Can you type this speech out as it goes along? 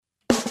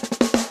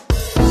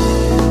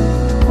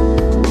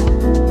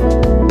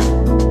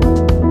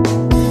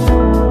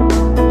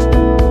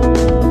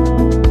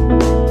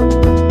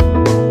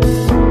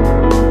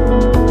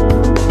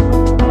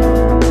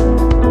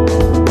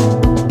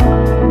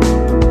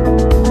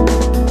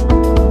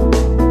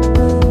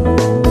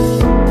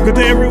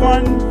day,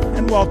 everyone,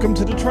 and welcome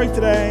to Detroit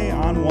Today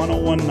on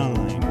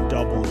 101.9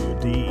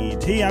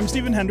 WDET. I'm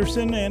Stephen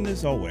Henderson, and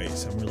as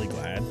always, I'm really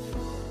glad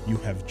you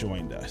have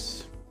joined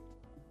us.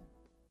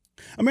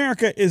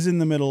 America is in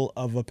the middle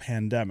of a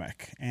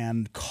pandemic,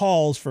 and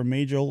calls for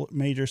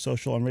major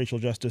social and racial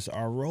justice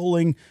are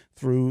rolling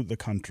through the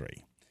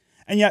country.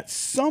 And yet,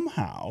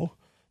 somehow,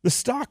 the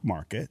stock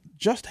market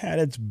just had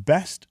its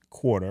best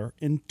quarter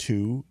in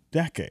 2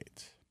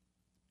 decades.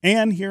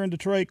 And here in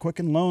Detroit,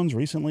 Quicken Loans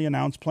recently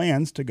announced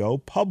plans to go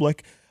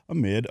public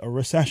amid a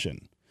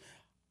recession.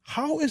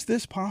 How is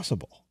this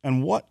possible?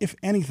 And what, if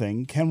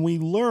anything, can we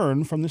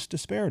learn from this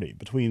disparity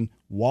between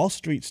Wall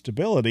Street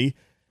stability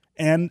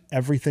and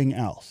everything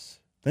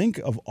else? Think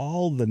of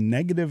all the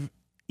negative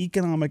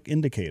economic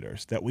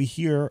indicators that we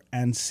hear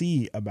and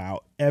see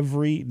about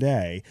every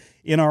day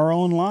in our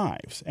own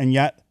lives. And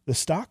yet the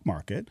stock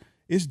market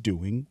is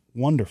doing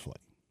wonderfully.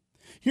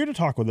 Here to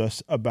talk with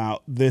us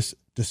about this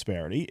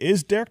disparity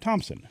is Derek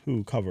Thompson,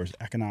 who covers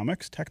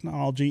economics,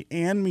 technology,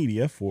 and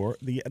media for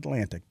The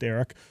Atlantic.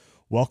 Derek,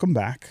 welcome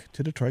back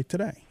to Detroit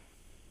Today.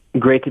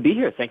 Great to be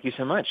here. Thank you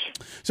so much.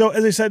 So,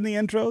 as I said in the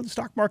intro, the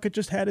stock market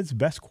just had its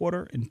best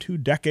quarter in 2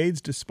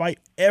 decades, despite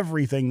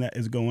everything that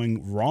is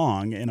going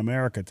wrong in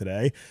America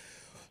today.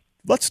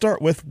 Let's start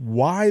with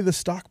why the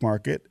stock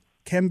market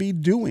can be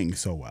doing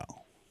so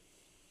well.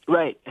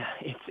 Right.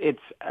 It's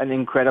an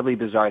incredibly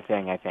bizarre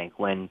thing, I think,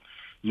 when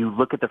you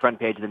look at the front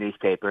page of the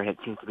newspaper and it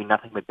seems to be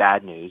nothing but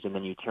bad news, and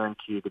then you turn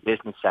to the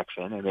business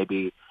section or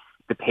maybe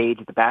the page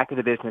at the back of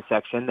the business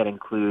section that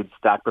includes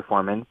stock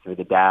performance or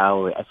the Dow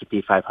or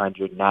S&P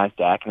 500,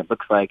 NASDAQ, and it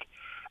looks like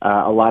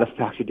a lot of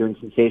stocks are doing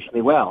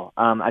sensationally well.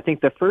 I think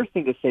the first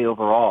thing to say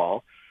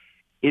overall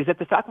is that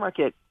the stock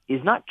market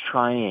is not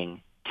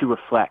trying to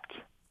reflect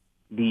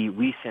the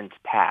recent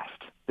past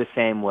the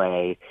same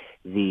way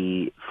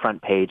the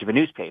front page of a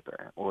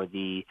newspaper or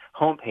the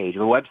homepage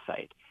of a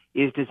website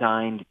is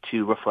designed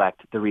to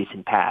reflect the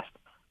recent past.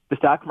 The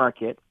stock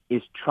market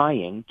is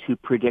trying to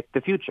predict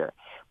the future.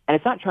 And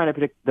it's not trying to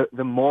predict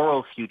the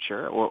moral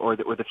future or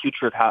the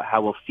future of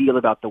how we'll feel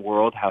about the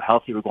world, how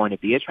healthy we're going to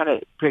be. It's trying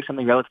to predict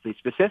something relatively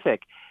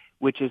specific,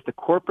 which is the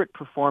corporate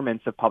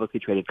performance of publicly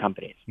traded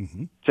companies.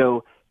 Mm-hmm.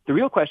 So the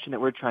real question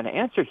that we're trying to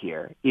answer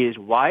here is,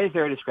 why is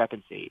there a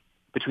discrepancy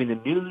between the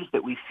news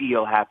that we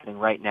feel happening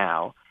right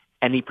now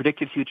and the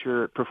predicted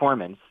future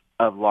performance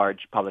of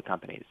large public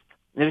companies?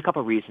 And there's a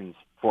couple of reasons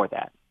for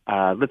that.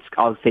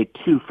 I'll say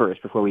 2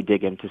 first before we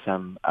dig into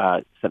some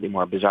slightly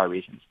more bizarre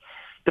reasons.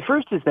 The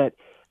first is that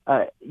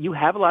you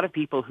have a lot of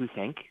people who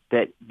think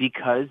that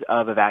because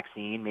of a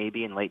vaccine,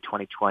 maybe in late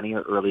 2020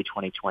 or early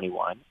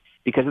 2021,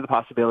 because of the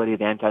possibility of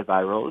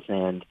antivirals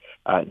and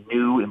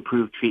new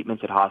improved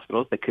treatments at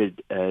hospitals that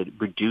could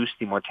reduce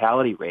the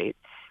mortality rate,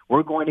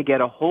 we're going to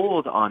get a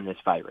hold on this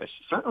virus.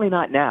 Certainly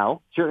not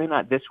now, certainly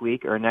not this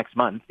week or next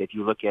month, if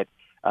you look at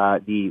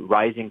the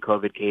rising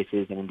COVID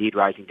cases and indeed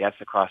rising deaths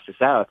across the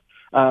South.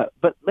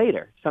 But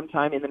later,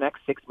 sometime in the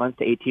next 6 months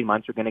to 18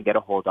 months, we're going to get a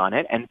hold on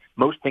it, and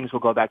most things will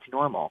go back to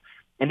normal.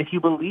 And if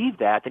you believe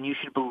that, then you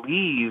should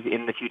believe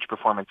in the future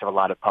performance of a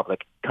lot of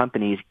public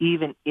companies,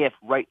 even if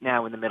right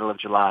now in the middle of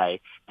July,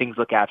 things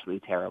look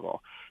absolutely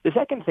terrible. The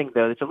second thing,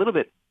 though, that's a little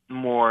bit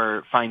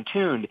more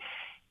fine-tuned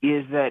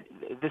is that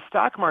the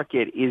stock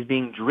market is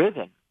being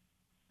driven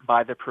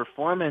by the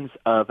performance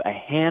of a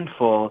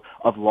handful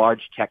of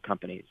large tech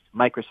companies: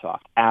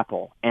 Microsoft,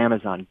 Apple,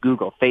 Amazon,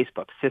 Google,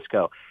 Facebook,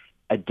 Cisco,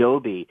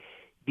 Adobe.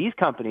 These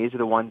companies are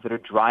the ones that are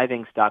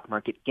driving stock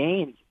market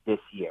gains this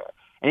year.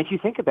 And if you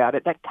think about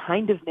it, that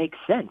kind of makes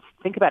sense.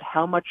 Think about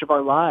how much of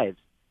our lives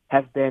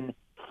have been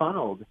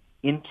funneled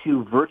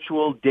into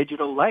virtual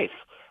digital life.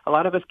 A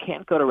lot of us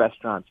can't go to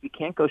restaurants. We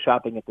can't go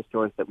shopping at the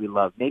stores that we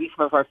love. Maybe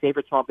some of our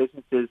favorite small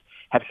businesses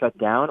have shut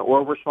down,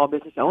 or we're small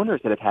business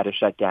owners that have had to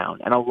shut down.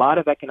 And a lot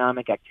of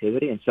economic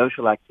activity and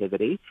social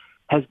activity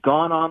has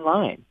gone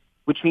online,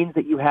 which means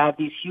that you have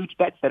these huge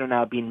bets that are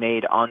now being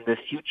made on the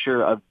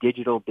future of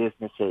digital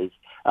businesses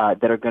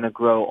that are going to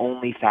grow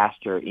only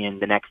faster in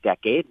the next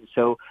decade. And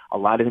so a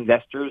lot of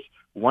investors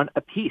want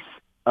a piece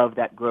of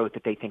that growth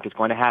that they think is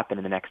going to happen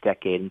in the next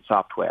decade in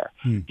software.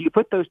 So you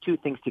put those two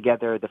things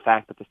together, the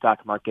fact that the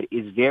stock market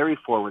is very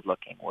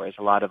forward-looking, whereas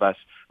a lot of us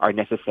are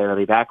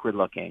necessarily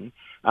backward-looking,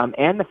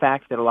 and the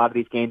fact that a lot of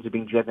these gains are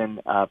being driven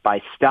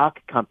by stock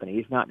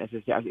companies, not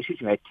necessarily,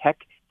 by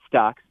tech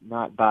stocks,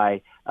 not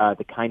by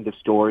the kind of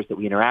stores that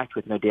we interact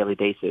with on a daily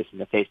basis in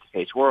the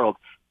face-to-face world.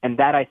 And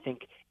that, I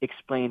think,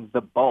 explains the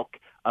bulk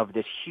of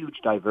this huge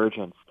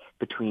divergence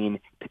between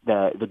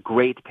the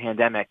great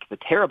pandemic, the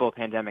terrible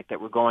pandemic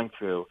that we're going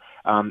through,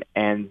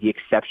 and the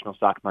exceptional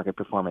stock market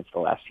performance the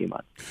last few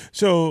months.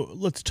 So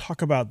let's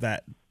talk about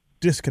that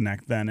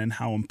disconnect then, and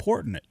how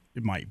important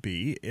it might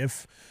be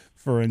if,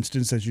 for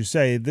instance, as you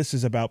say, this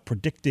is about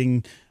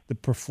predicting the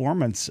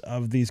performance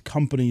of these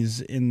companies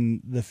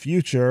in the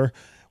future.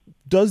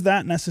 Does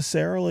that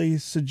necessarily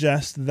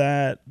suggest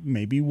that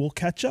maybe we'll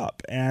catch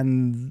up,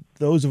 and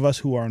those of us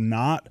who are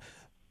not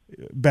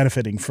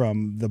benefiting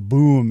from the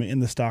boom in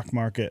the stock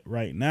market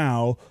right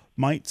now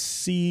might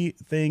see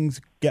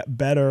things get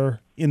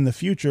better in the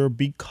future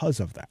because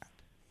of that?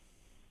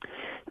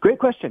 Great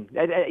question.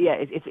 Yeah,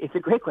 it's a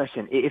great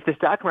question. If the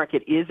stock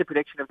market is a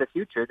prediction of the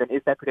future, then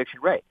is that prediction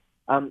right?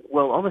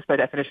 Well, almost by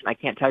definition, I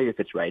can't tell you if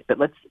it's right. But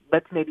let's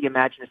maybe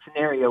imagine a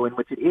scenario in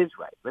which it is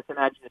right. Let's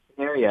imagine a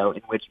scenario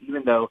in which,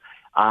 even though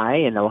I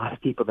and a lot of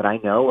people that I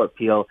know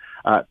feel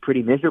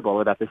pretty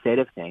miserable about the state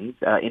of things,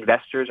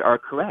 investors are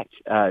correct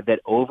that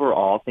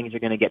overall things are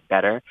going to get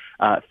better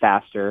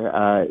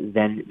faster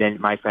than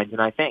my friends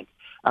and I think.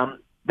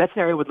 That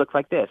scenario would look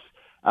like this.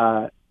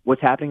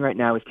 What's happening right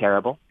now is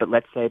terrible, but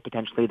let's say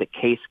potentially the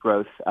case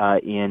growth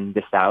in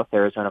the South,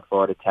 Arizona,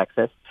 Florida,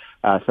 Texas,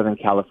 Southern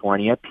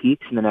California,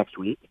 peaks in the next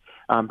week.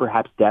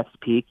 Perhaps deaths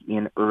peak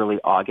in early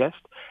August.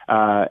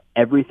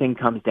 Everything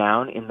comes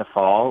down in the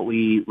fall.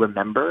 We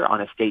remember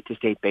on a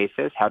state-to-state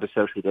basis how to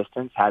socially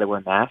distance, how to wear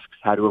masks,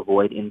 how to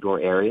avoid indoor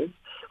areas.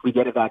 We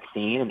get a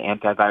vaccine and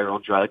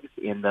antiviral drugs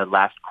in the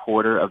last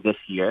quarter of this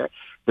year.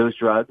 Those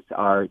drugs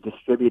are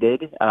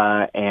distributed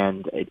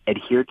and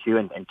adhered to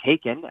and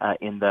taken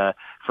in the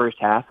first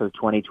half of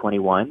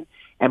 2021.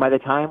 And by the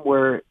time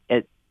we're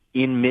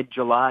in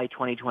mid-July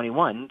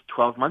 2021,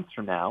 12 months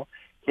from now,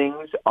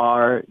 things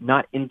are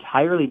not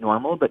entirely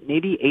normal, but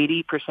maybe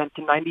 80%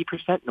 to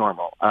 90%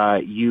 normal.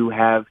 You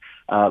have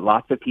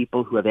lots of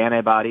people who have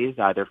antibodies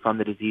either from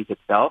the disease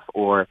itself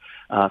or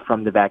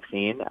from the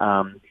vaccine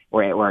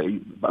or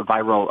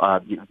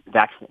viral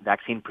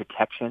vaccine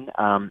protection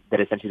that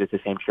essentially does the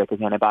same trick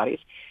as antibodies.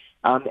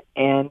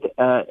 And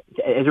as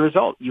a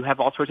result, you have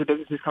all sorts of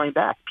businesses coming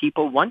back.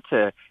 People want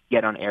to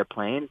get on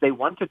airplanes. They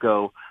want to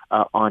go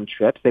on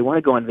trips. They want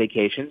to go on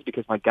vacations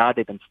because, my God,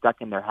 they've been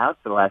stuck in their house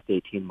for the last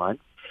 18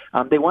 months.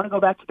 They want to go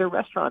back to their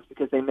restaurants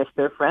because they miss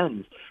their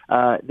friends.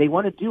 They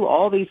want to do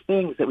all these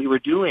things that we were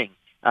doing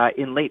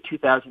in late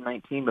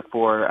 2019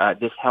 before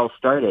this hell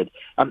started.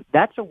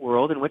 That's a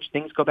world in which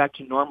things go back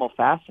to normal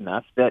fast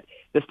enough that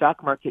the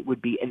stock market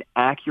would be an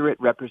accurate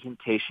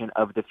representation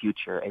of the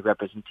future, a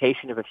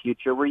representation of a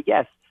future where,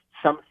 yes,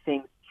 some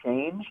things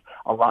change.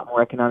 A lot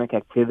more economic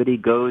activity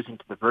goes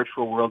into the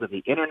virtual world of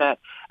the internet.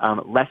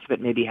 Less of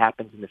it maybe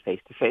happens in the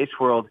face-to-face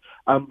world.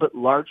 But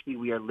largely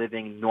we are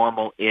living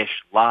normal-ish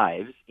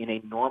lives in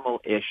a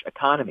normal-ish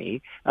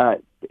economy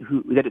that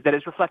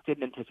is reflected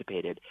and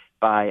anticipated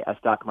by a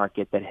stock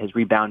market that has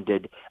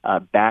rebounded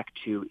back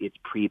to its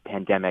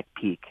pre-pandemic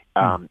peak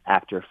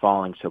after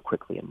falling so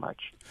quickly in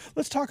March.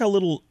 Let's talk a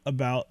little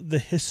about the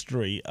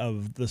history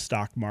of the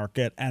stock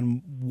market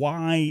and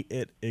why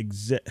it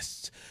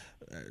exists.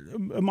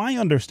 My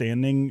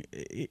understanding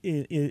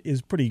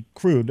is pretty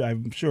crude,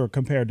 I'm sure,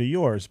 compared to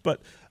yours,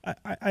 but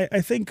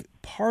I think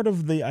part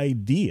of the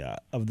idea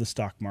of the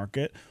stock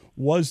market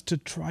was to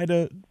try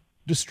to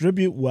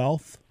distribute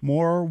wealth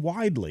more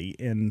widely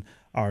in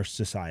our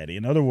society.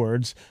 In other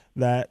words,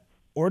 that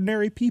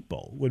ordinary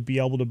people would be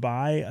able to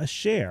buy a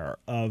share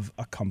of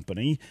a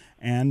company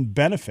and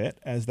benefit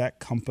as that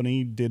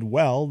company did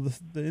well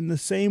in the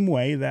same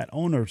way that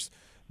owners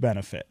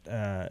benefit.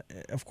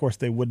 Of course,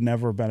 they would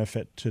never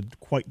benefit to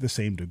quite the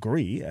same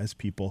degree as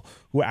people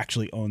who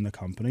actually own the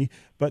company.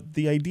 But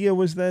the idea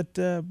was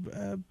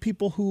that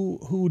people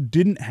who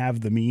didn't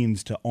have the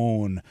means to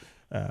own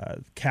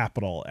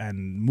capital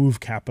and move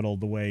capital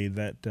the way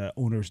that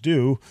owners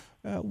do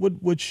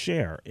would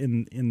share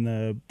in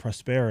the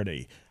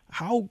prosperity.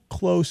 How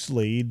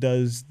closely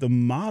does the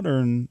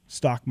modern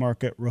stock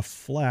market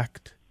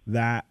reflect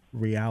that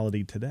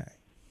reality today?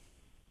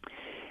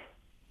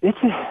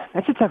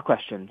 That's a tough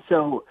question.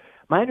 So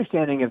my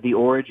understanding of the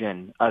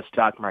origin of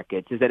stock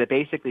markets is that it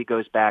basically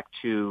goes back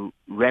to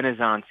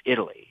Renaissance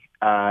Italy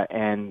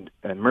and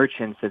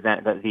merchants of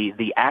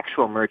the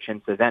actual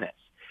merchants of Venice,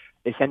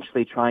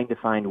 essentially trying to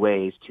find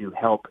ways to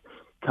help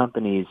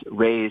companies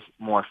raise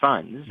more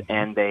funds,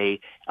 and they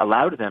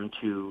allowed them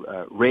to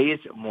raise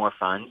more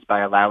funds by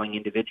allowing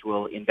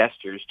individual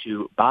investors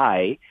to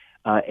buy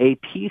a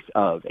piece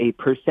of, a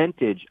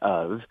percentage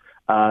of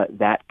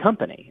that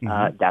company.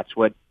 That's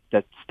what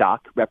the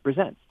stock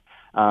represents.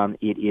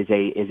 It is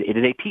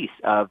a piece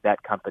of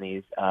that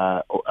company's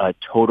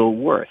total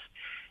worth.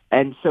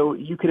 And so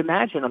you could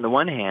imagine on the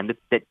one hand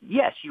that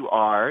yes, you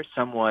are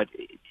somewhat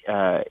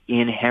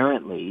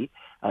inherently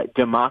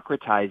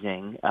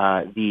democratizing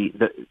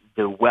the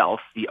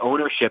wealth, the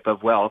ownership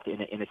of wealth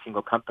in a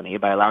single company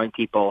by allowing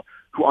people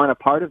who aren't a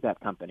part of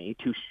that company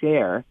to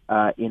share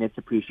in its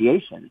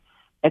appreciation.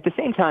 At the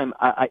same time,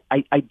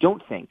 I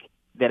don't think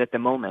that at the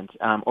moment,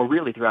 or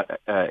really throughout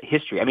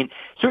history, I mean,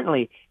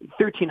 certainly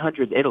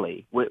 1300s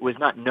Italy was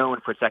not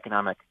known for its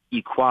economic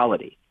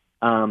equality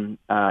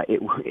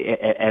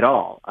at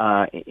all.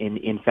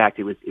 In fact,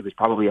 it was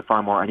probably a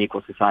far more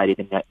unequal society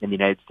than the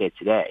United States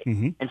today.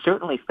 And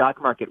certainly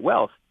stock market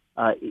wealth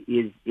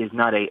is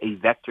not a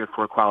vector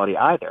for equality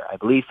either. I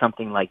believe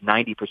something like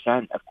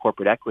 90% of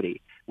corporate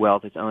equity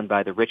wealth is owned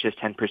by the richest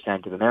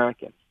 10% of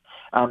Americans.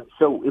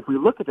 So if we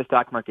look at the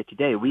stock market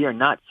today, we are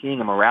not seeing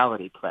a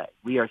morality play.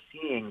 We are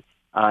seeing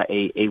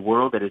a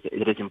world that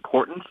is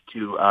important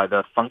to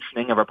the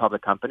functioning of our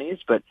public companies,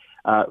 but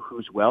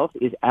whose wealth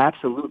is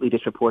absolutely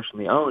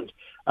disproportionately owned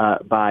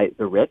by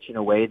the rich in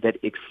a way that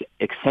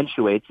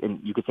accentuates and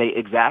you could say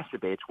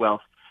exacerbates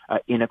wealth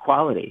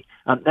inequality.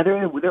 Now,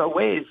 there are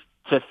ways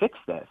to fix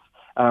this.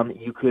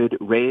 You could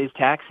raise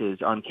taxes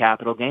on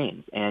capital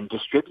gains and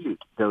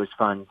distribute those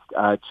funds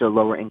to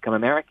lower-income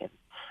Americans.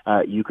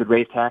 You could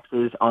raise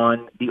taxes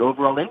on the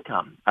overall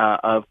income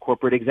of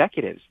corporate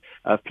executives,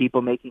 of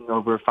people making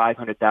over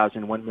 $500,000,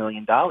 $1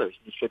 million, and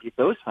distribute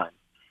those funds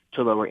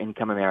to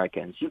lower-income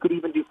Americans. You could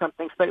even do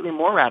something slightly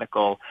more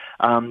radical,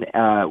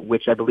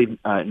 which I believe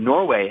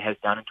Norway has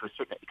done, and to a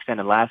certain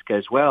extent Alaska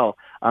as well,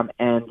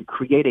 and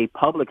create a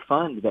public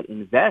fund that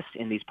invests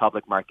in these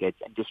public markets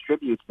and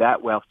distributes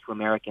that wealth to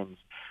Americans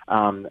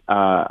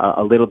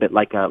a little bit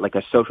like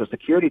a social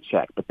security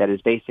check, but that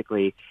is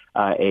basically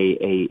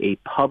a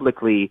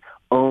publicly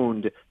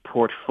owned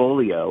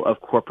portfolio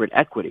of corporate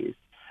equities.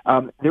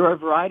 There are a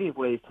variety of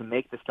ways to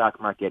make the stock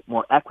market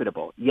more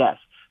equitable, yes,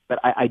 but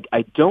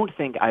I don't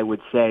think I would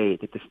say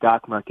that the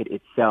stock market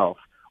itself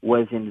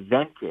was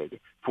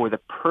invented for the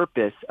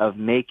purpose of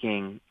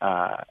making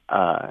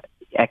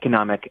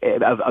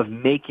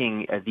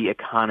making the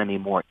economy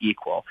more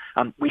equal.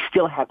 We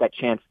still have that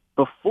chance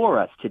before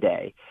us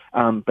today,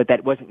 but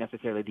that wasn't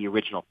necessarily the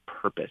original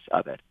purpose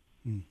of it.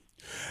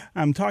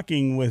 I'm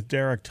talking with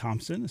Derek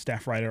Thompson, a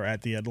staff writer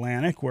at The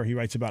Atlantic, where he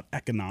writes about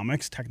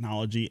economics,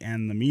 technology,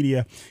 and the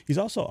media. He's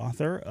also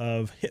author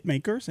of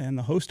Hitmakers and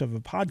the host of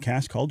a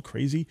podcast called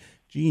Crazy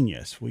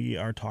Genius. We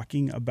are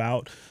talking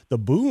about the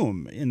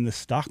boom in the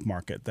stock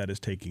market that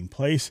is taking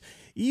place,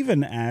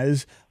 even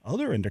as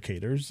other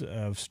indicators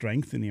of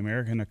strength in the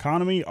American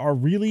economy are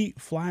really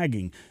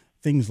flagging.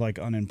 Things like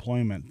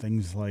unemployment,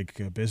 things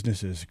like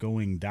businesses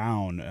going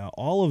down,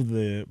 all of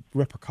the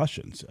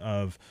repercussions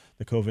of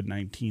the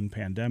COVID-19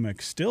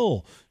 pandemic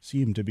still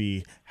seem to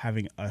be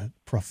having a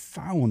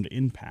profound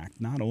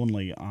impact, not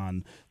only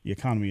on the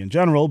economy in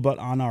general, but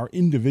on our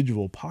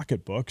individual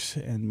pocketbooks.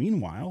 And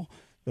meanwhile,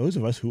 those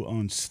of us who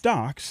own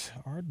stocks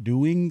are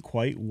doing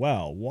quite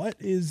well. What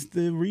is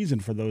the reason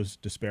for those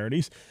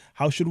disparities?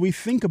 How should we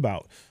think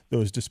about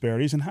those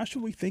disparities? And how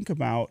should we think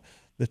about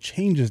the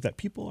changes that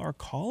people are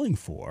calling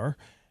for,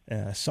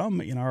 some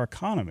in our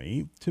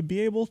economy, to be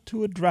able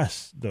to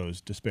address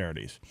those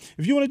disparities?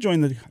 If you want to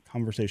join the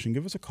conversation,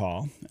 give us a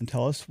call and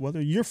tell us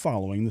whether you're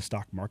following the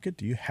stock market.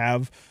 Do you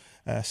have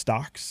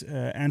stocks?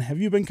 And have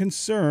you been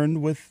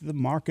concerned with the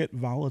market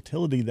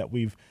volatility that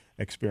we've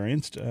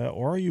experienced?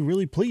 Or are you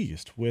really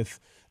pleased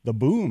with the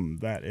boom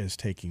that is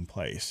taking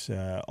place?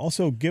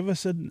 Also, give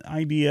us an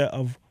idea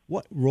of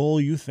what role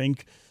you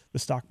think the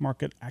stock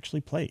market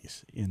actually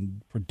plays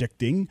in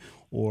predicting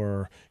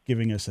or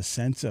giving us a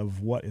sense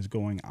of what is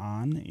going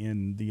on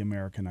in the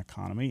American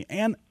economy.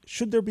 And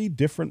should there be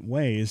different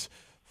ways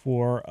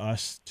for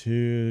us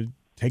to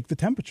take the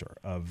temperature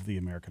of the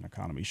American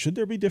economy? Should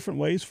there be different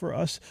ways for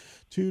us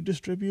to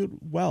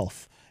distribute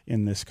wealth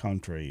in this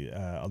country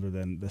other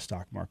than the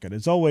stock market?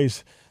 As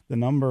always, the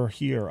number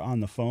here on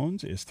the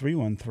phones is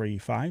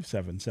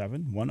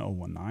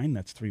 313-577-1019.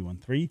 That's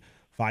 313-577-1019.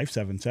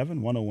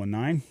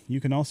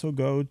 You can also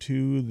go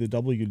to the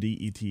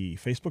WDET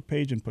Facebook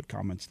page and put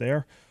comments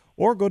there,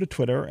 or go to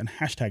Twitter and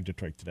hashtag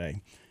Detroit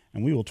Today,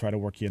 and we will try to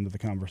work you into the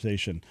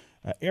conversation.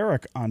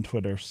 Eric on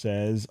Twitter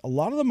says, a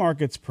lot of the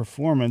market's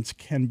performance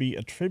can be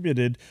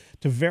attributed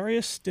to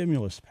various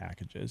stimulus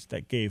packages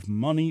that gave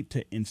money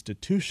to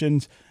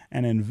institutions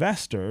and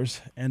investors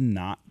and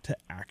not to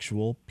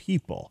actual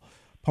people,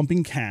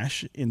 pumping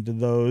cash into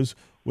those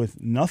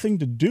with nothing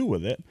to do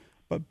with it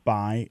but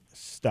buy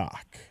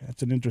stock.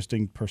 That's an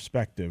interesting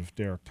perspective,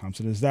 Derek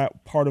Thompson. Is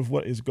that part of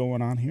what is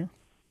going on here?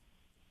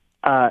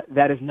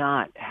 That is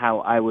not how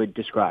I would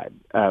describe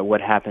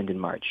what happened in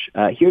March.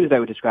 Here's how I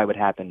would describe what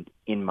happened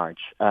in March.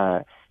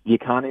 The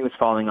economy was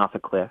falling off a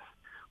cliff.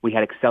 We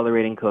had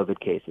accelerating COVID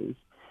cases.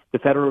 The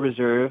Federal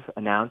Reserve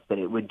announced that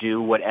it would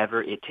do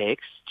whatever it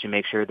takes to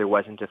make sure there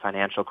wasn't a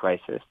financial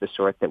crisis, the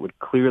sort that would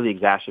clearly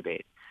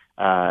exacerbate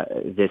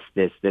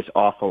this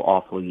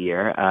awful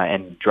year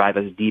and drive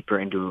us deeper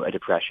into a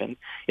depression.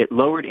 It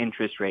lowered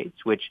interest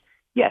rates, which,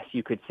 yes,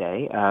 you could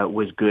say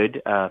was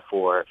good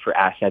for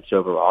assets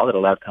overall. It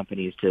allowed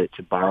companies to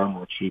borrow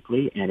more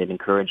cheaply, and it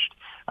encouraged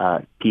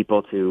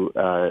people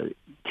to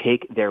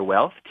take their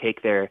wealth,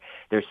 take their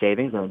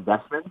savings, their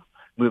investments,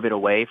 move it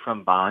away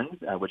from bonds,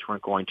 which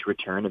weren't going to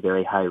return a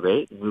very high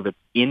rate, and move it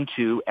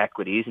into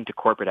equities, into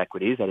corporate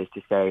equities, that is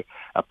to say,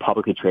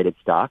 publicly traded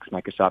stocks,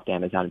 Microsoft,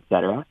 Amazon, et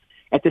cetera.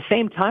 At the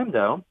same time,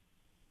 though,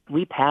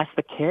 we passed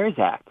the CARES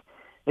Act.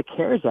 The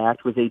CARES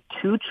Act was a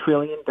 $2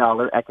 trillion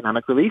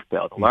economic relief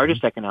bill, the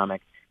largest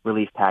economic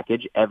relief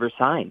package ever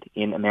signed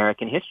in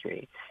American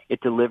history.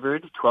 It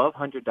delivered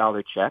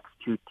 $1,200 checks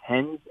to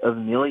tens of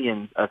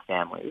millions of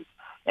families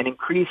and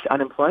increased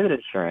unemployment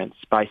insurance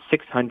by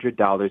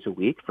 $600 a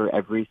week for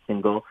every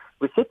single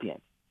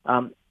recipient.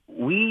 So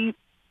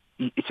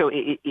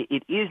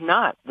it is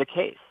not the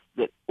case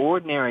that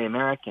ordinary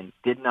Americans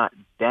did not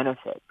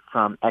benefit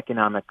from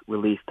economic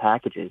relief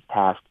packages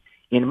passed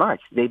in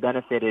March. They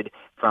benefited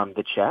from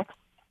the checks,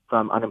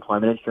 from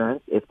unemployment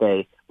insurance if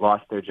they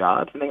lost their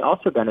jobs, and they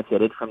also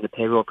benefited from the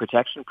Payroll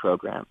Protection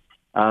Program,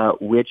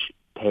 which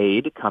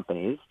paid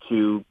companies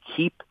to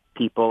keep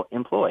people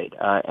employed.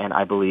 And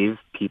I believe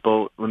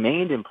people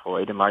remained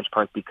employed in large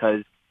part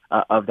because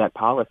of that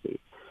policy.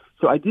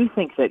 So I do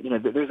think that,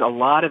 there's a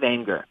lot of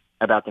anger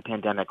about the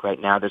pandemic right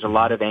now. There's a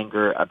lot of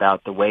anger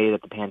about the way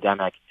that the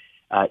pandemic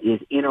is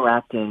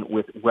interacting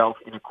with wealth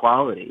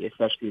inequality,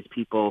 especially as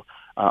people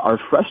are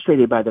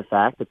frustrated by the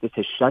fact that this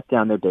has shut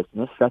down their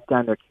business, shut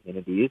down their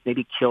communities,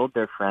 maybe killed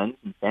their friends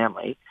and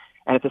family.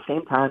 And at the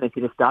same time, they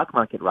see the stock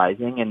market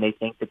rising and they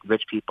think that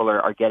rich people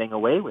are getting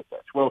away with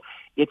this. Well,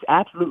 it's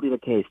absolutely the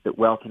case that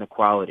wealth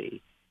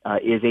inequality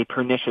is a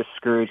pernicious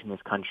scourge in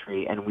this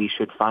country, and we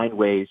should find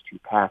ways to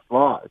pass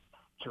laws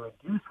to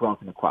reduce wealth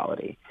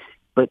inequality.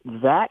 But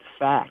that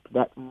fact,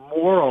 that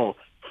moral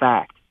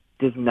fact,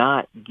 does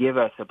not give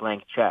us a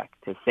blank check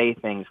to say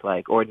things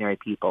like ordinary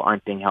people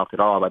aren't being helped at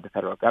all by the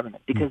federal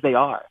government, because they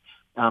are.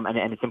 And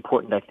it's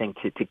important, I think,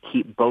 to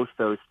keep both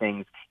those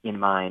things in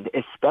mind,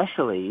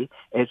 especially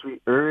as we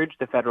urge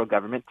the federal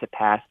government to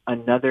pass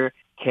another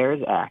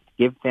CARES Act,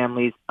 give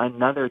families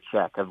another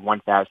check of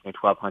 $1,000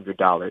 or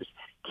 $1,200,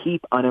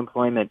 keep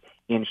unemployment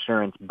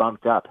insurance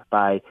bumped up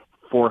by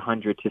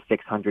 $400 to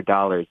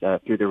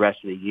 $600 through the rest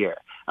of the year.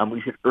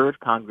 We should urge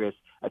Congress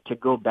to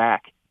go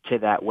back to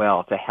that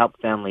well to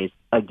help families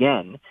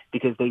again,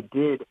 because they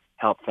did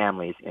help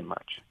families in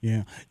March.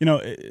 Yeah.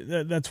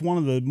 That's one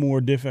of the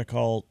more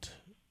difficult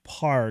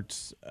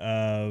parts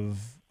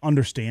of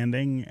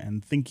understanding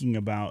and thinking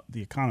about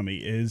the economy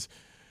is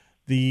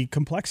the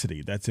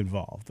complexity that's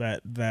involved,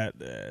 that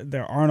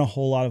there aren't a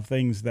whole lot of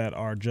things that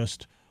are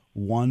just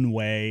one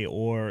way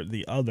or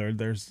the other.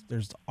 There's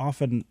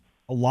often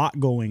a lot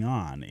going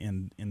on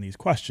in these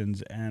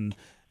questions, and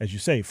as you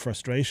say,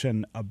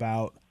 frustration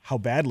about how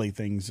badly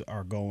things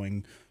are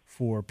going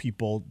for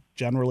people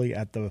generally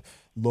at the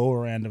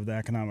lower end of the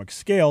economic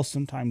scale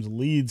sometimes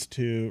leads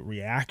to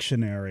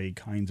reactionary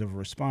kinds of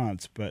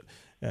response. But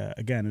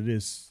again, it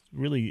is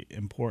really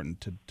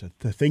important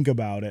to think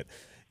about it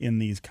in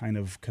these kind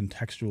of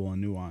contextual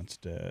and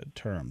nuanced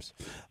terms.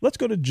 Let's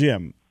go to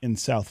Jim in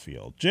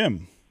Southfield.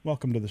 Jim,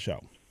 welcome to the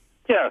show.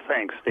 Yeah,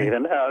 thanks,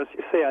 Stephen. As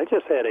you say, I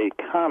just had a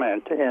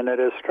comment, and it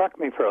has struck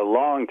me for a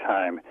long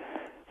time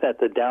that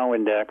the Dow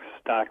Index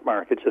stock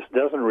market just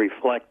doesn't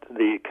reflect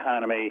the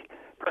economy,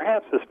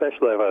 perhaps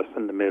especially of us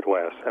in the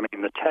Midwest. I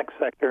mean, the tech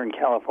sector in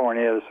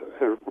California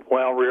is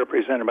well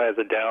represented by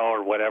the Dow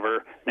or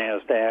whatever,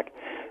 NASDAQ.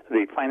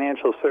 The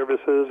financial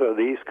services of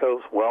the East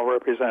Coast well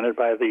represented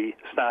by the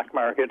stock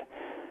market.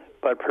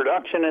 But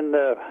production in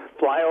the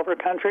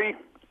flyover country,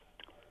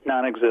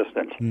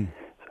 non-existent.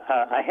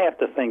 I have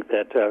to think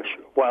that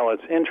while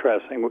it's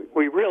interesting,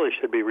 we really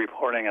should be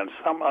reporting on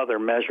some other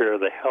measure of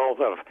the health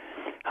of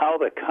how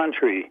the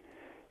country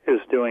is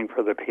doing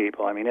for the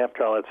people. I mean,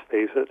 after all, let's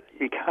face it,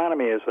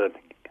 economy is an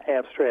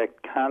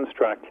abstract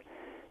construct.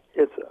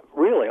 It's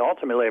really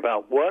ultimately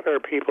about what are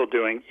people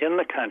doing in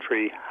the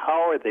country,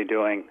 how are they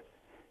doing,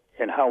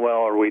 and how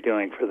well are we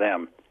doing for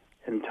them.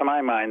 And to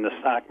my mind, the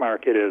stock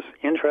market is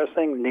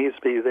interesting, needs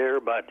to be there,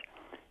 but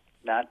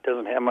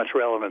doesn't have much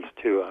relevance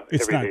to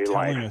it's everyday life. It's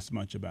not telling us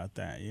much about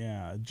that.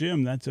 Yeah,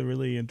 Jim, that's a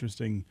really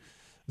interesting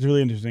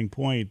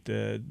point.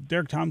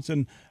 Derek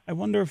Thompson, I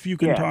wonder if you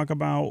can talk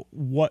about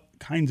what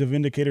kinds of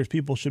indicators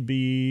people should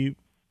be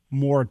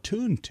more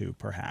attuned to,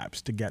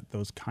 perhaps, to get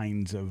those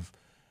kinds of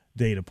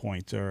data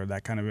points or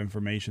that kind of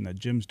information that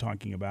Jim's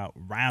talking about,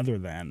 rather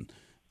than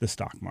the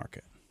stock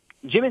market.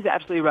 Jim is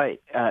absolutely right.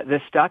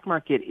 The stock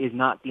market is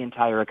not the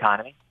entire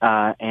economy.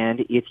 And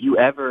if you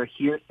ever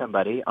hear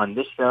somebody on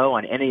this show,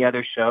 on any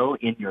other show,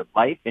 in your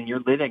life, in your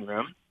living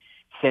room,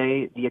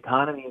 say the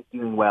economy is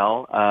doing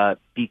well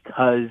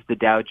because the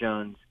Dow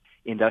Jones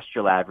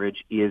Industrial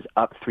Average is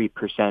up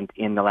 3%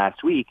 in the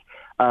last week,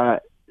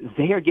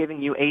 they are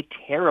giving you a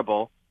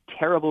terrible,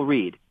 terrible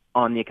read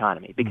on the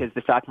economy, because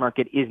the stock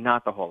market is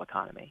not the whole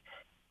economy.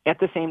 At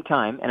the same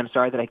time, and I'm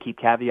sorry that I keep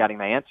caveating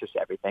my answers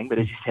to everything, but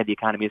as you said, the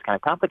economy is kind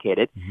of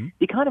complicated. The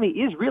economy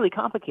is really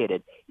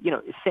complicated.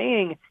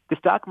 Saying the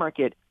stock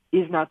market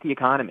is not the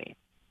economy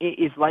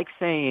is like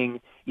saying,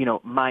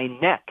 my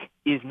neck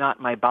is not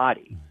my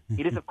body.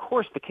 It is, of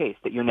course, the case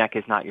that your neck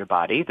is not your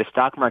body. The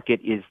stock market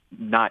is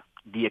not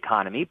the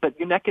economy, but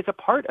your neck is a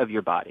part of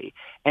your body.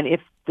 And if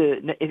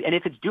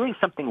it's doing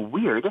something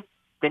weird,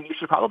 then you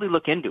should probably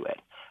look into it.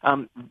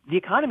 The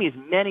economy is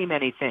many,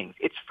 many things.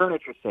 It's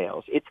furniture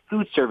sales. It's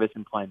food service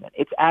employment.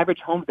 It's average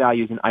home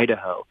values in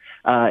Idaho.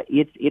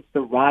 It's the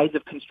rise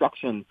of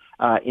construction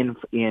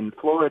in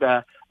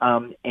Florida,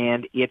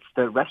 and it's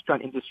the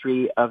restaurant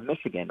industry of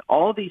Michigan.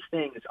 All these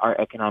things are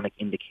economic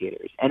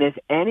indicators. And if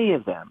any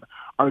of them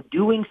are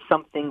doing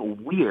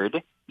something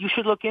weird, you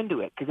should look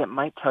into it, because it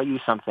might tell you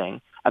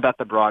something about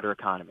the broader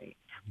economy.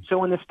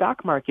 So in the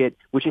stock market,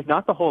 which is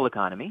not the whole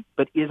economy,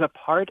 but is a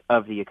part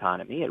of the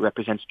economy, it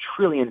represents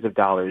trillions of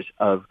dollars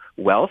of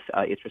wealth.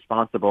 It's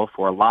responsible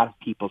for a lot of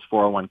people's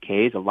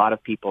 401ks, a lot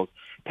of people's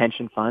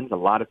pension funds, a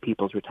lot of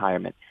people's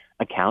retirement.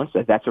 accounts.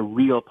 That's a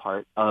real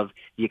part of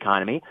the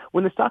economy.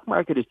 When the stock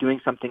market is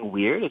doing something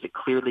weird, as it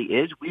clearly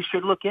is, we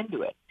should look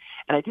into it.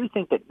 And I do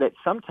think that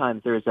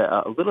sometimes there's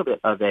a little bit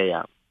of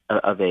an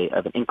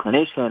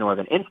inclination or of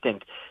an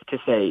instinct to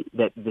say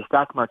that the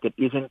stock market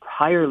is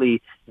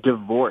entirely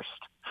divorced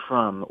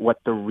from what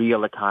the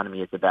real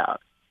economy is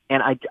about.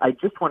 And I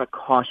just want to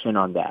caution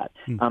on that.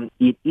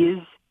 It is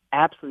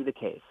absolutely the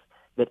case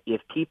that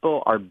if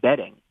people are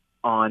betting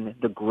on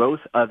the growth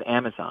of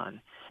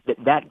Amazon,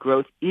 that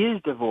growth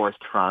is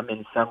divorced from,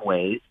 in some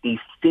ways, the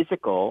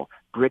physical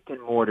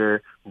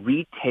brick-and-mortar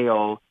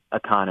retail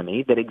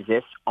economy that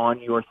exists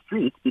on your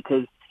streets.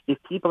 Because if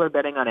people are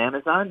betting on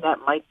Amazon, that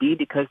might be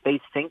because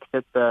they think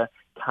that the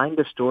kind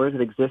of stores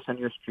that exist on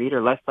your street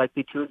are less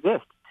likely to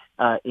exist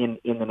in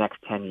the next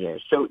 10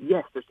 years. So,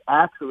 yes, there's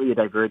absolutely a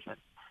divergence.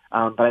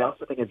 But I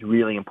also think it's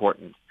really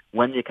important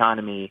when the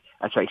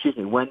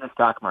when the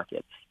stock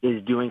market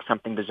is doing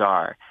something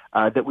bizarre,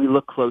 that we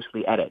look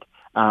closely at it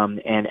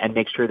and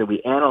make sure that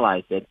we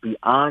analyze it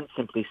beyond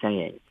simply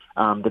saying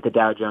that the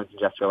Dow Jones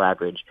Industrial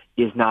Average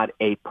is not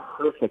a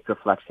perfect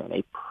reflection,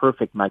 a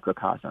perfect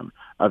microcosm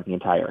of the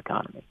entire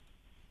economy.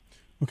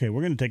 Okay,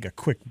 we're going to take a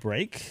quick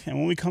break, and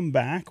when we come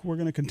back, we're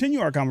going to continue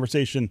our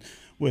conversation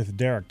with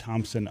Derek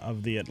Thompson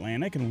of The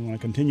Atlantic, and we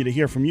want to continue to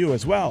hear from you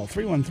as well.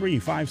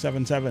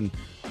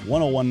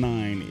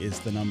 313-577-1019 is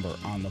the number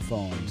on the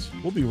phones.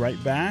 We'll be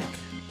right back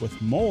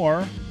with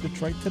more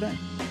Detroit Today.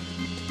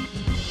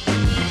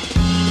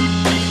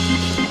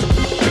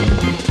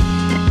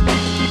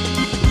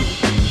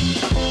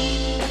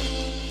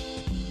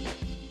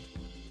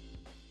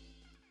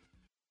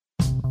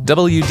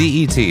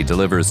 WDET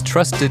delivers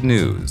trusted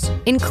news,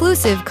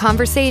 inclusive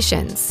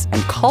conversations,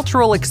 and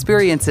cultural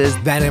experiences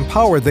that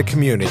empower the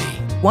community.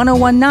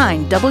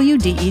 1019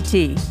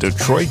 WDET,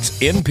 Detroit's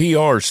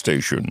NPR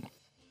station.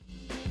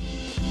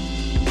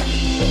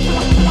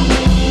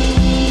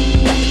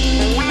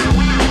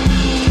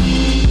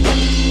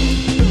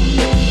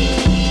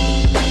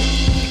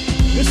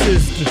 This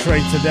is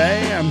Detroit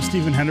Today. I'm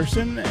Stephen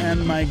Henderson,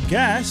 and my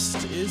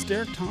guest is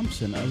Derek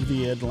Thompson of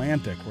The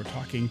Atlantic. We're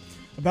talking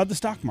about the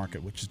stock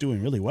market, which is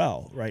doing really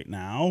well right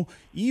now,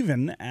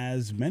 even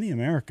as many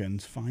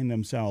Americans find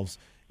themselves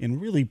in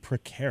really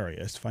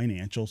precarious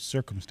financial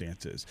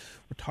circumstances.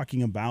 We're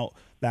talking about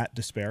that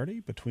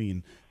disparity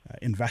between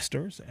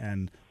investors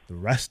and the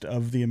rest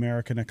of the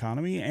American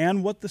economy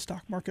and what the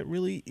stock market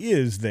really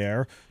is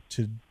there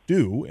to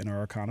do in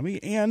our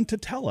economy and to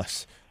tell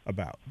us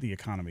about the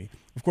economy.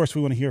 Of course, we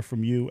want to hear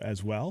from you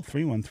as well.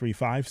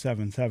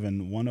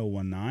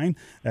 313-577-1019.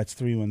 That's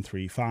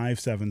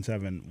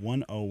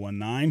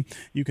 313-577-1019.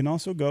 You can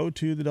also go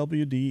to the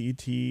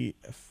WDET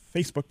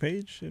Facebook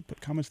page,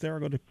 put comments there, or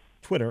go to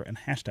Twitter and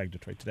hashtag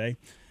Detroit Today.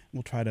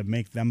 We'll try to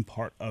make them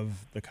part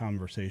of the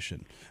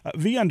conversation.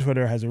 V on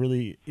Twitter has a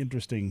really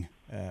interesting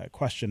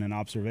question and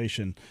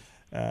observation.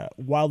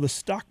 While the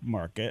stock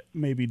market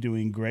may be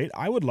doing great,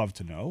 I would love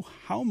to know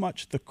how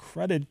much the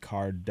credit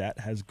card debt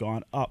has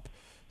gone up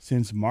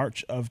since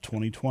March of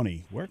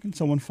 2020. Where can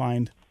someone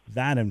find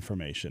that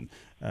information?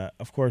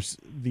 Of course,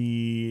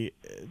 the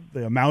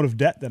amount of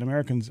debt that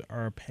Americans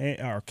are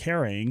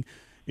carrying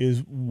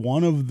is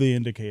one of the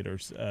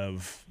indicators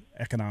of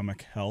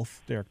economic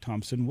health. Derek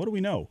Thompson, what do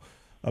we know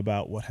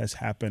about what has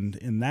happened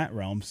in that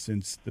realm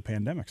since the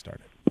pandemic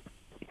started?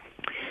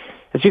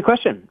 That's a good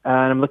question, and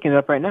I'm looking it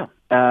up right now.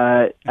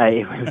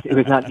 It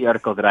was not the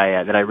article that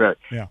I wrote.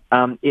 Yeah.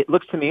 It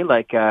looks to me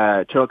like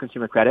total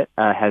consumer credit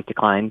has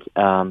declined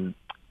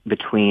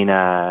between,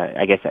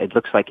 I guess it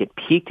looks like it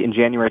peaked in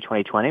January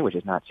 2020, which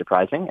is not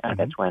surprising.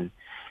 That's when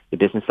the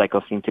business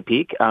cycle seemed to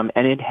peak. And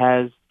it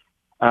has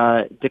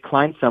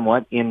declined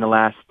somewhat in the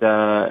last,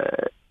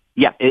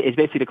 it's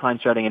basically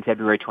declined starting in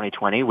February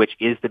 2020, which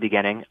is the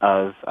beginning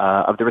of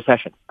the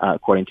recession,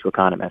 according to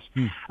economists.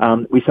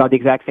 We saw the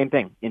exact same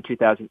thing in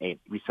 2008.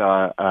 We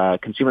saw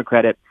consumer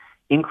credit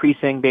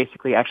increasing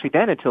basically actually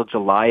then until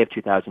July of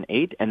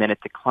 2008, and then it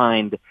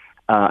declined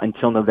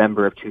until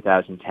November of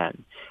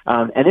 2010.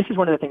 And this is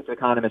one of the things that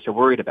economists are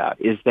worried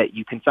about, is that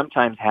you can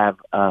sometimes have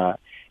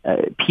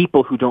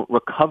people who don't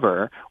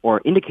recover,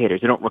 or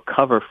indicators that don't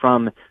recover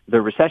from the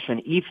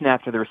recession even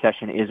after the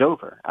recession is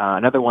over.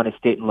 Another one is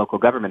state and local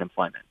government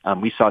employment.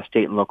 We saw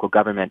state and local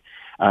government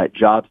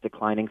jobs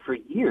declining for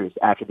years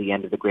after the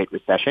end of the Great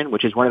Recession,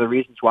 which is one of the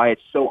reasons why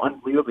it's so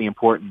unbelievably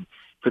important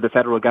for the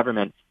federal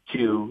government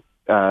to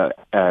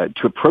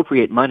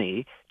appropriate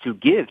money to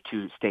give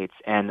to states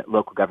and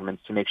local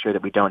governments to make sure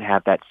that we don't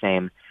have that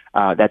same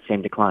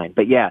decline.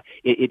 But yeah,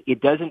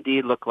 it does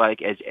indeed look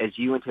like, as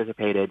you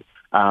anticipated,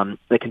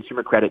 the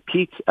consumer credit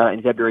peaked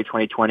in February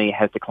 2020,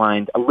 has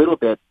declined a little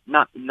bit,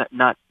 not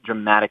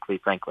dramatically,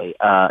 frankly,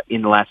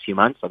 in the last few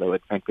months, although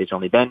it frankly has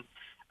only been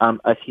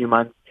a few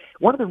months.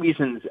 One of the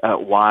reasons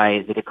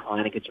why the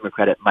decline in consumer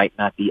credit might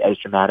not be as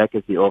dramatic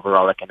as the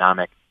overall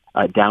economic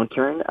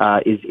downturn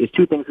is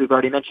two things we've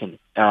already mentioned.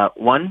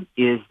 One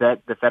is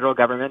that the federal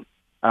government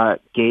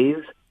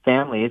gave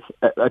families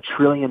 $1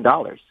 trillion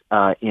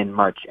in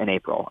March and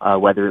April,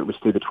 whether it was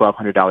through the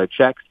 $1,200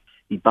 checks,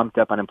 the bumped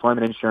up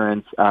unemployment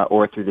insurance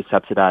or through the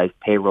subsidized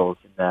payrolls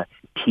in the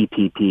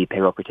PPP,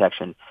 Payroll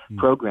Protection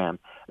Program.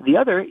 The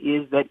other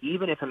is that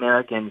even if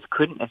Americans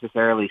couldn't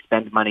necessarily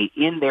spend money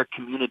in their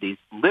communities,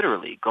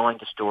 literally going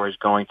to stores,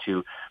 going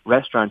to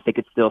restaurants, they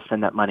could still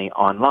spend that money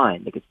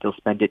online. They could still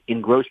spend it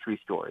in grocery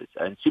stores,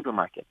 in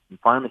supermarkets, in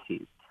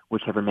pharmacies,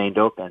 which have remained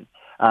open.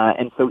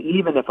 And so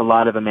even if a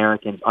lot of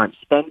Americans aren't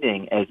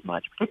spending as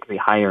much, particularly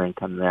higher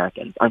income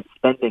Americans, aren't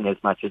spending as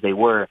much as they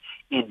were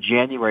in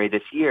January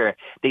this year,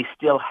 they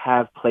still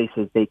have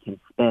places they can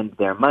spend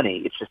their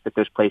money. It's just that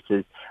those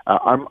places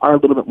are a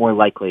little bit more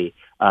likely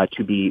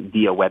to be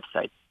via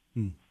websites.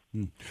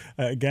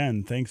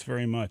 Again, thanks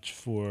very much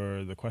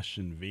for the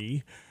question,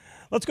 V.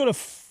 Let's go to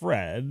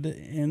Fred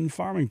in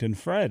Farmington.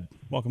 Fred,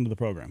 welcome to the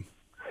program.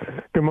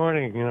 Good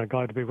morning.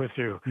 Glad to be with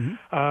you.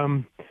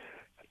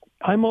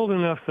 I'm old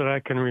enough that I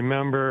can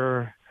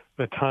remember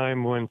the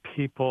time when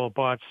people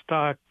bought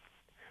stock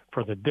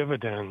for the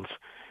dividends.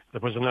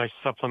 There was a nice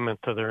supplement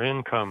to their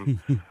income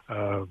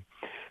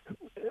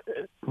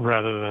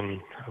rather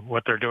than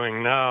what they're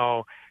doing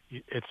now.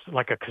 It's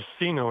like a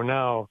casino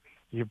now.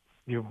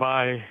 You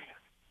buy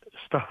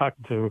stock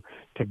to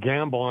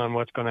gamble on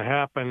what's going to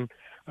happen.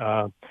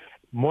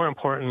 More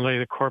importantly,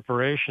 the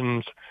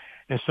corporations,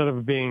 instead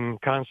of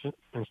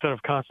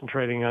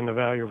concentrating on the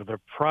value of their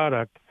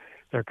product,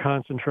 they're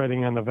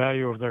concentrating on the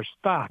value of their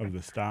stock. Of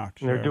the stock,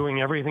 sure. They're doing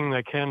everything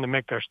they can to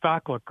make their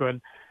stock look good,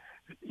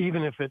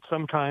 even if it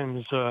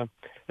sometimes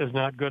is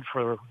not good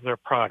for their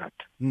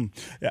product.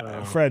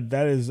 Yeah, Fred,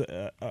 that is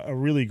a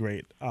really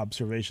great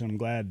observation. I'm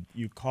glad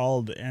you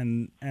called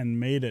and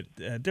made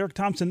it. Derek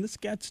Thompson, this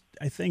gets,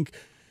 I think,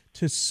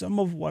 to some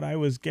of what I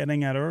was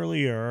getting at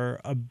earlier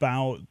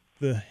about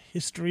the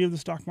history of the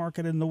stock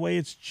market and the way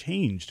it's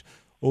changed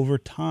over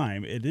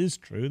time. It is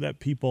true that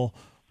people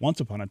once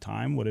upon a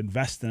time would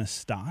invest in a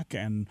stock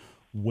and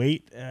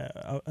wait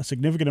a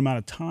significant amount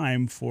of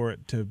time for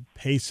it to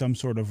pay some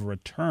sort of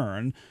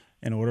return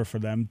in order for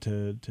them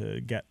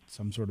to get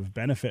some sort of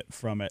benefit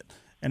from it.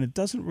 And it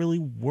doesn't really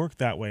work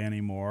that way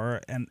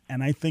anymore. And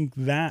I think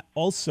that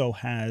also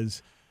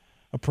has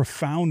a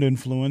profound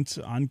influence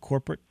on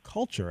corporate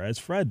culture, as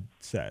Fred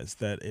says,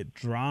 that it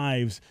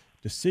drives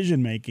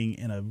decision-making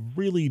in a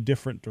really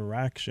different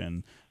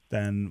direction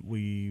than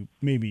we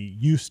maybe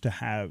used to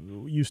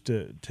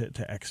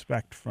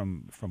expect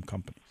from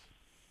companies.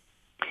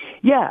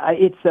 Yeah,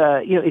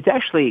 it's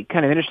actually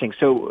kind of interesting.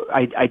 So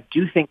I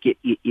do think it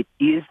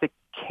is the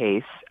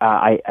case.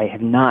 I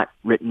have not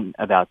written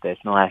about this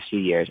in the last few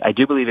years. I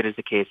do believe it is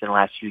the case in the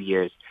last few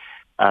years.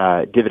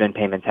 Dividend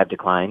payments have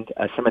declined.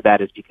 Some of that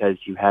is because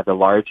you have the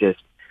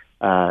largest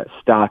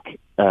stock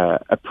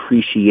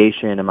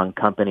appreciation among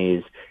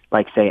companies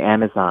like, say,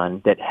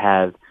 Amazon, that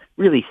have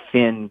really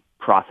thin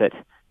profit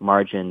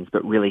margins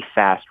but really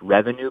fast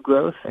revenue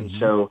growth. And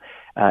so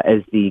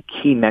as the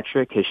key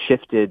metric has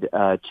shifted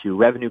to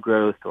revenue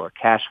growth or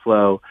cash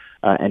flow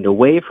and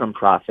away from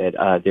profit,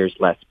 there's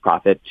less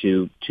profit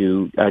to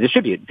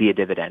distribute via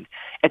dividend.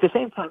 At the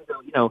same time,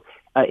 though,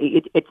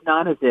 it's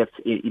not as if,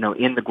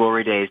 in the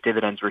glory days,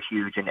 dividends were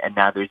huge and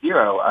now they're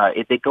zero.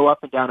 They go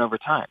up and down over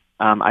time.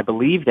 I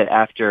believe that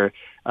after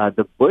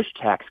the Bush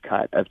tax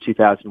cut of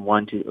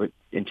 2001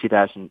 in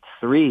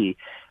 2003,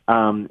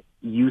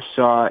 you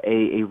saw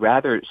a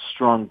rather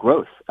strong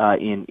growth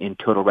in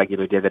total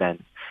regular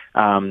dividends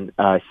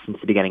since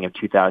the beginning of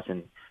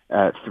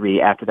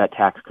 2003 after that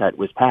tax cut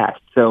was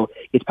passed. So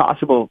it's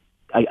possible,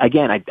 I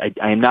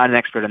am not an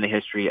expert on the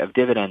history of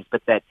dividends,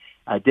 but that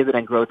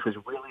dividend growth was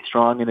really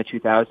strong in the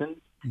 2000s,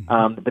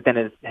 but then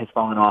it has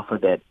fallen off a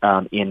bit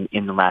in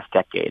the last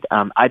decade.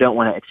 I don't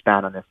want to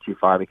expound on this too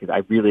far because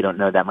I really don't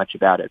know that much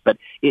about it, but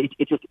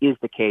it just is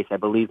the case, I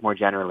believe, more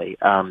generally,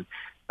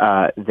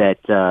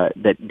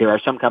 that there are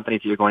some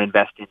companies that you're going to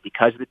invest in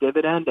because of the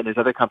dividend, and there's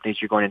other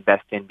companies you're going to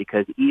invest in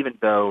because even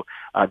though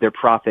their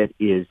profit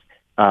is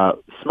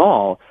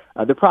small,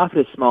 the profit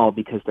is small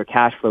because their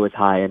cash flow is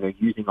high and they're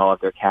using all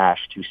of their cash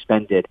to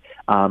spend it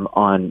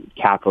on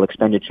capital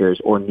expenditures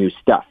or new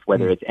stuff,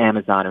 whether it's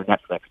Amazon or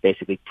Netflix,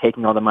 basically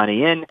taking all the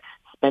money in,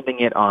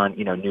 spending it on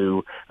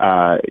new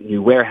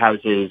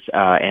warehouses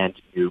and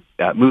new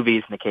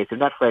movies in the case of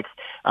Netflix,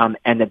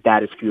 and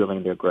that is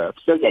fueling their growth.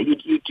 So yeah,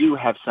 you do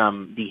have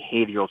some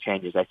behavioral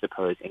changes, I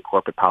suppose, in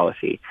corporate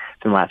policy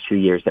in the last few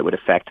years that would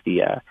affect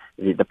the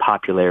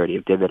popularity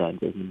of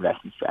dividends as an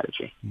investment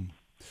strategy.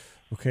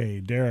 Okay,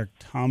 Derek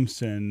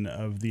Thompson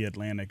of The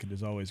Atlantic, it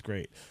is always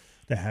great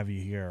to have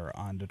you here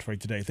on Detroit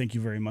Today. Thank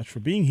you very much for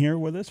being here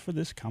with us for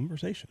this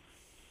conversation.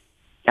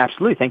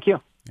 Absolutely. Thank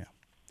you. Yeah.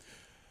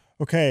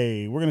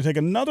 Okay, we're going to take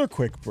another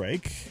quick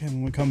break, and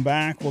when we come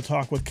back, we'll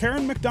talk with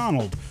Karen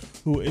McDonald,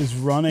 who is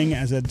running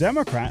as a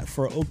Democrat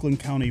for Oakland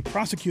County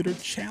prosecutor,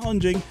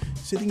 challenging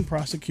sitting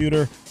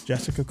prosecutor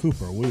Jessica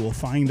Cooper. We will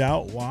find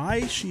out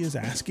why she is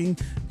asking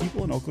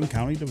people in Oakland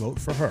County to vote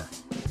for her.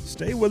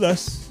 Stay with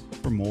us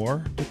for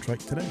more Detroit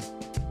Today.